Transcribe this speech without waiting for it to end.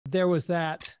there was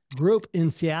that group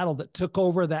in Seattle that took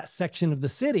over that section of the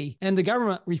city, and the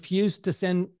government refused to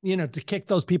send, to kick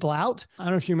those people out. I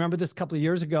don't know if you remember this a couple of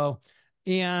years ago.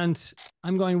 And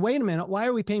I'm going, wait a minute, why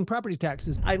are we paying property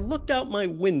taxes? I looked out my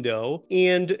window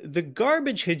and the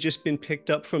garbage had just been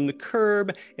picked up from the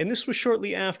curb. And this was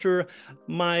shortly after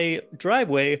my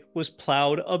driveway was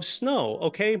plowed of snow.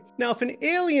 Okay. Now, if an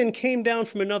alien came down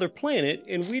from another planet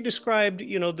and we described,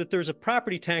 that there's a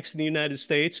property tax in the United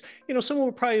States, someone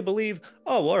would probably believe,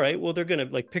 oh, all right, well, they're going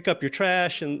to pick up your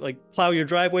trash and plow your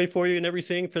driveway for you and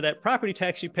everything for that property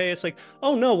tax you pay. It's like,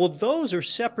 oh no, well, those are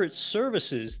separate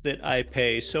services that I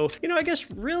pay. So, I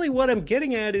guess really what I'm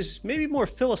getting at is maybe more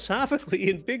philosophically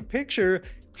in big picture,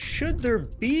 should there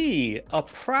be a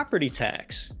property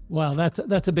tax? Well,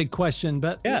 that's a big question,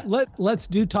 but yeah. Let's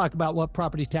talk about what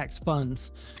property tax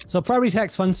funds. So property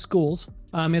tax funds schools.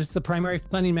 It's the primary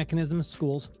funding mechanism of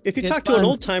schools. If you talk to an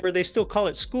old timer, they still call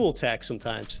it school tax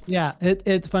sometimes. Yeah,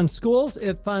 it funds schools,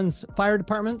 it funds fire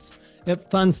departments, it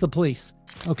funds the police.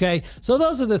 Okay, so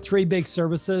those are the three big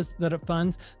services that it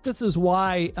funds. This is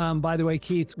why, by the way,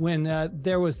 Keith, when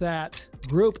there was that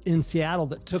group in Seattle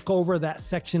that took over that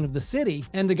section of the city,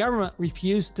 and the government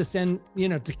refused to send,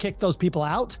 to kick those people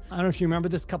out. I don't know if you remember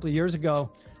this a couple of years ago.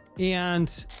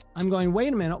 And I'm going,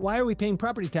 wait a minute, why are we paying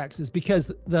property taxes?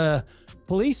 Because the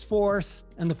police force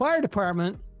and the fire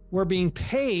department were being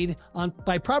paid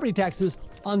by property taxes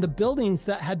on the buildings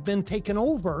that had been taken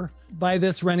over by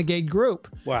this renegade group.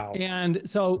 Wow. And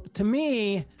so to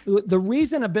me, the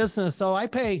reason a business, so I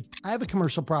have a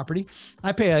commercial property.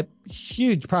 I pay a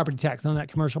huge property tax on that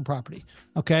commercial property.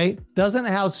 Okay. Doesn't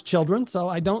house children. So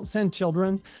I don't send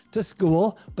children to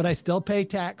school, but I still pay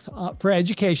tax for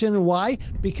education. Why?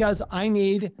 Because I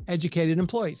need educated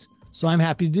employees. So I'm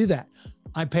happy to do that.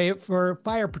 I pay it for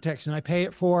fire protection. I pay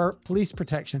it for police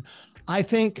protection. I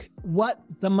think what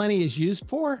the money is used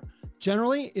for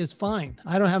generally is fine.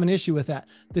 I don't have an issue with that.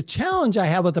 The challenge I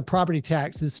have with the property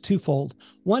tax is twofold.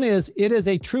 One is it is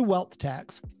a true wealth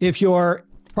tax. If your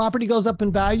property goes up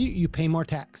in value, you pay more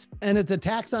tax. And it's a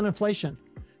tax on inflation,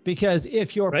 because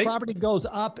if your property goes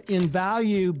up in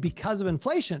value because of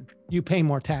inflation, you pay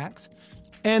more tax.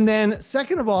 And then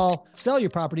second of all, sell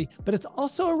your property, but it's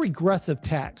also a regressive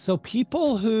tax. So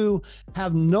people who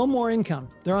have no more income,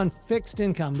 they're on fixed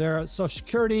income, they're on Social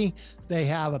Security, they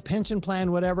have a pension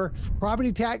plan, whatever,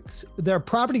 property tax, their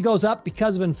property goes up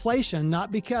because of inflation,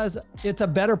 not because it's a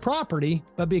better property,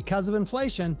 but because of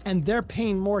inflation, and they're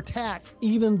paying more tax,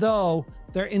 even though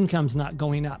their income's not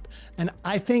going up. And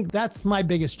I think that's my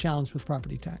biggest challenge with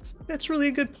property tax. That's really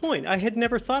a good point. I had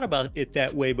never thought about it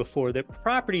that way before, that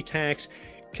property tax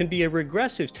can be a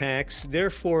regressive tax,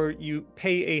 therefore you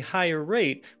pay a higher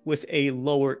rate with a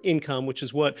lower income, which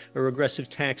is what a regressive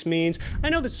tax means. I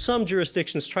know that some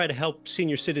jurisdictions try to help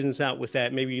senior citizens out with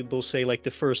that. Maybe they'll say the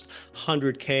first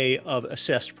 100K of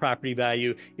assessed property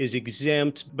value is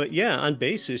exempt. But yeah, on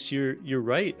basis, you're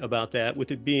right about that,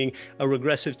 with it being a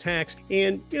regressive tax.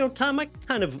 And Tom, I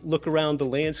kind of look around the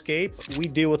landscape. We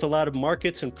deal with a lot of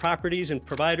markets and properties and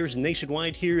providers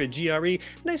nationwide here at GRE,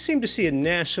 and I seem to see a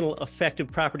national effective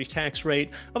property tax rate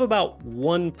of about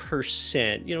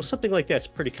 1%. Something like that's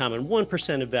pretty common.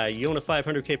 1% of value. You own a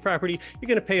 500K property, you're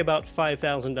going to pay about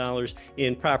 $5,000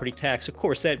 in property tax. Of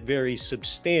course, that varies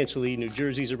substantially. New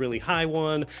Jersey's a really high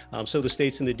one. So the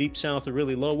states in the deep south are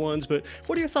really low ones. But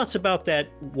what are your thoughts about that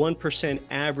 1%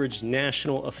 average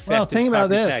national effective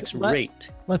property tax rate?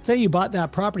 Let's say you bought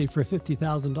that property for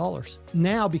 $50,000.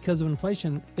 Now, because of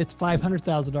inflation, it's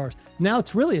 $500,000. Now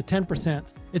it's really a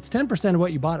 10%. It's 10% of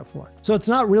what you bought it for. So it's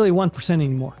not really 1%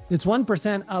 anymore. It's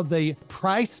 1% of the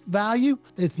price value.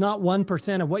 It's not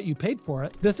 1% of what you paid for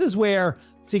it. This is where,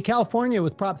 California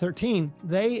with Prop 13,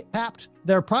 they capped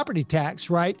their property tax,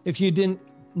 right? If you didn't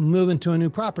move into a new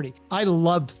property. I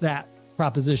loved that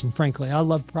proposition, frankly. I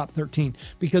love Prop 13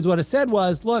 because what it said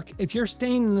was, look, if you're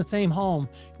staying in the same home,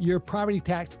 your property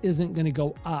tax isn't going to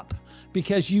go up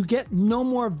because you get no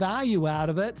more value out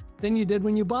of it than you did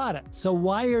when you bought it. So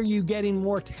why are you getting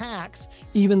more tax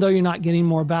even though you're not getting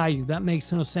more value? That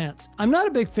makes no sense. I'm not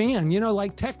a big fan.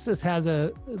 Texas has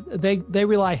they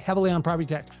rely heavily on property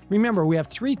tax. Remember, we have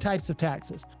three types of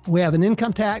taxes. We have an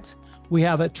income tax, we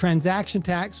have a transaction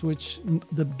tax, which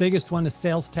the biggest one is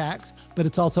sales tax, but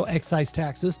it's also excise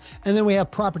taxes. And then we have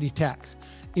property tax.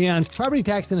 And property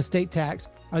tax and estate tax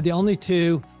are the only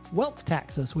two wealth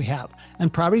taxes we have.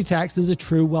 And property tax is a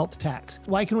true wealth tax.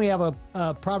 Why can we have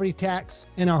a property tax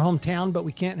in our hometown, but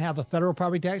we can't have a federal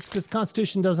property tax? Because the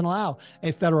Constitution doesn't allow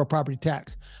a federal property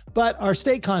tax. But our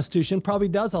state constitution probably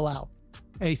does allow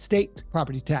a state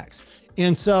property tax.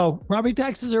 And so property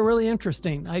taxes are really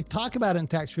interesting. I talk about it in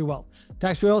Tax-Free Wealth.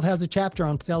 Tax-Free Wealth has a chapter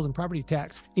on sales and property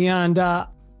tax. And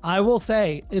I will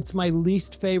say it's my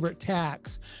least favorite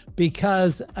tax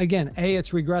because, again, A,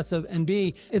 it's regressive, and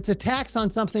B, it's a tax on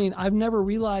something I've never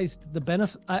realized the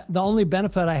benefit. The only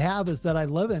benefit I have is that I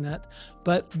live in it,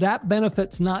 but that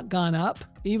benefit's not gone up,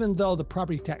 even though the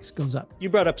property tax goes up. You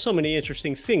brought up so many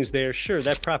interesting things there. Sure,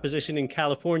 that proposition in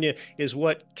California is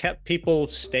what kept people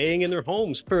staying in their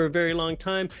homes for a very long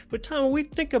time. But Tom, when we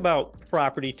think about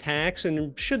property tax,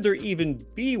 and should there even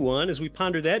be one, as we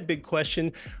ponder that big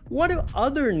question, what do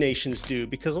other nations do?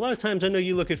 Because a lot of times I know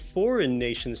you look at foreign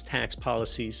nations' tax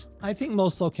policies. I think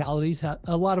most localities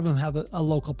a lot of them have a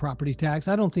local property tax.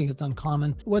 I don't think it's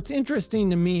uncommon. What's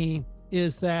interesting to me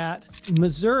is that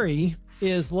Missouri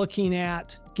is looking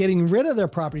at getting rid of their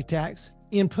property tax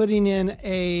and putting in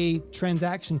a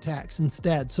transaction tax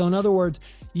instead. So in other words,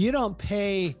 you don't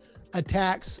pay a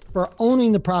tax for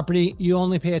owning the property, you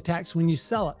only pay a tax when you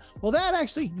sell it. Well, that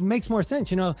actually makes more sense.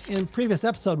 You know, in previous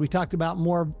episode, we talked about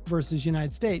more versus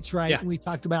United States, right? Yeah. We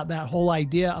talked about that whole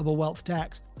idea of a wealth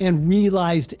tax and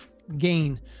realized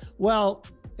gain. Well,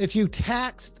 if you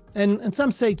taxed, and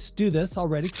some states do this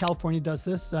already, California does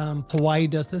this, Hawaii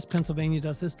does this, Pennsylvania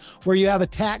does this, where you have a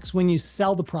tax when you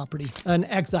sell the property, an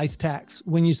excise tax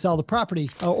when you sell the property,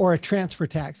 or a transfer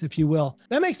tax, if you will.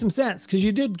 That makes some sense because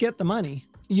you did get the money.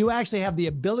 You actually have the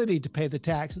ability to pay the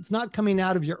tax. It's not coming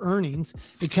out of your earnings.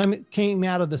 It came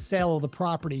out of the sale of the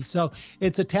property. So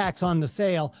it's a tax on the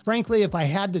sale. Frankly, if I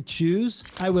had to choose,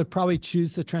 I would probably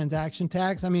choose the transaction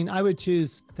tax. I mean, I would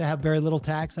choose to have very little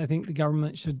tax. I think the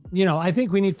government should, I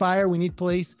think we need fire, we need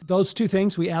police. Those two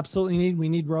things we absolutely need. We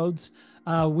need roads.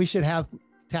 We should have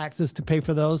taxes to pay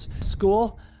for those.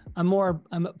 School. I'm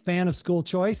a fan of school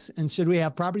choice. And should we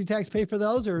have property tax pay for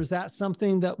those? Or is that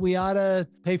something that we ought to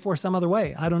pay for some other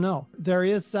way? I don't know. There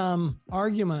is some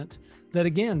argument that,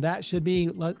 again, that should be,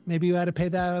 maybe you had to pay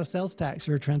that out of sales tax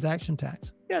or a transaction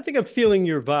tax. Yeah, I think I'm feeling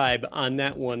your vibe on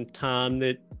that one, Tom,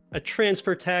 that a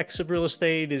transfer tax of real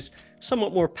estate is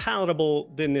somewhat more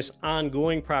palatable than this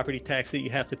ongoing property tax that you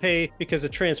have to pay, because a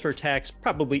transfer tax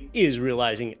probably is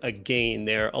realizing a gain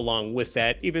there along with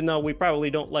that, even though we probably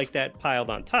don't like that piled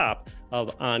on top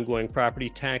of ongoing property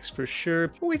tax for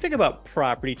sure. When we think about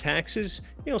property taxes,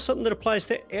 something that applies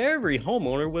to every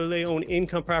homeowner, whether they own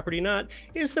income property or not,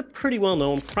 is the pretty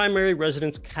well-known primary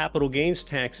residence capital gains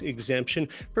tax exemption.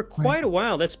 For quite a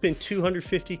while, that's been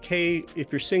 $250K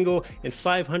if you're single and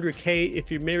 $500K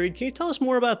if you're married. Can you tell us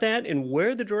more about that and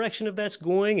where the direction of that's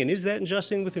going? And is that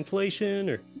adjusting with inflation,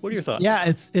 or what are your thoughts?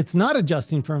 Yeah, it's not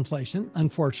adjusting for inflation,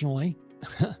 unfortunately.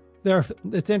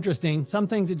 It's interesting. Some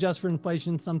things adjust for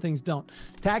inflation, some things don't.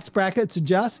 Tax brackets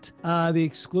adjust. The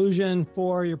exclusion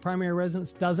for your primary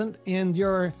residence doesn't, and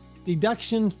your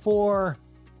deduction for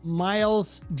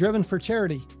miles driven for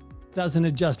charity doesn't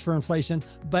adjust for inflation,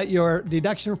 but your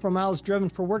deduction for miles driven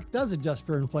for work does adjust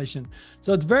for inflation.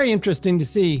 So it's very interesting to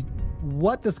see,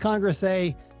 what does Congress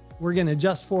say we're going to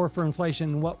adjust for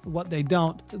inflation, what they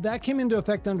don't. That came into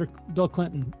effect under Bill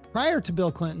Clinton. Prior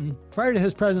to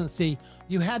his presidency,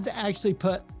 you had to actually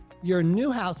put your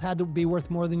new house had to be worth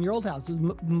more than your old house. It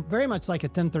was very much like a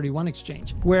 1031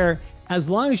 exchange, where as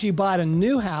long as you bought a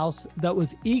new house that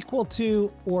was equal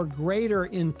to or greater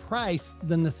in price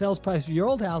than the sales price of your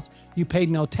old house, you paid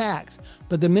no tax.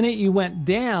 But the minute you went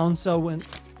down, so when,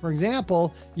 for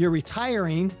example, you're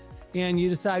retiring and you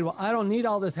decide, well, I don't need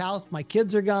all this house, my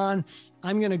kids are gone,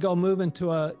 I'm going to go move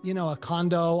into a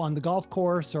condo on the golf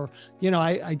course, or,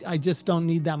 I just don't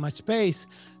need that much space,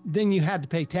 then you had to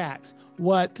pay tax.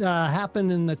 What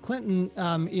happened in the Clinton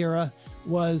era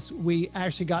was we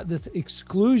actually got this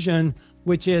exclusion,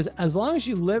 which is as long as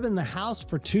you live in the house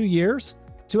for 2 years,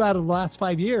 2 out of the last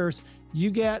 5 years,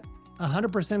 you get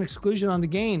 100% exclusion on the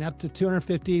gain up to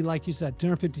 250, like you said,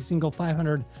 250 single,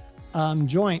 500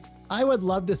 joint. I would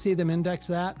love to see them index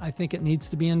that. I think it needs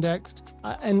to be indexed.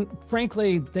 And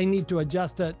frankly, they need to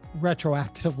adjust it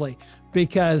retroactively,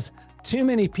 because too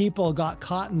many people got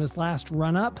caught in this last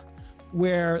run up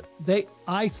where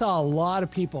I saw a lot of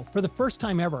people, for the first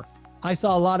time ever, I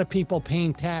saw a lot of people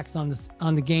paying tax on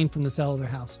the gain from the sale of their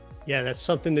house. Yeah, that's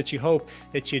something that you hope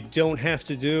that you don't have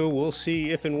to do. We'll see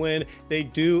if and when they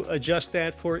do adjust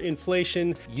that for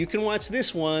inflation. You can watch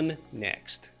this one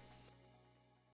next.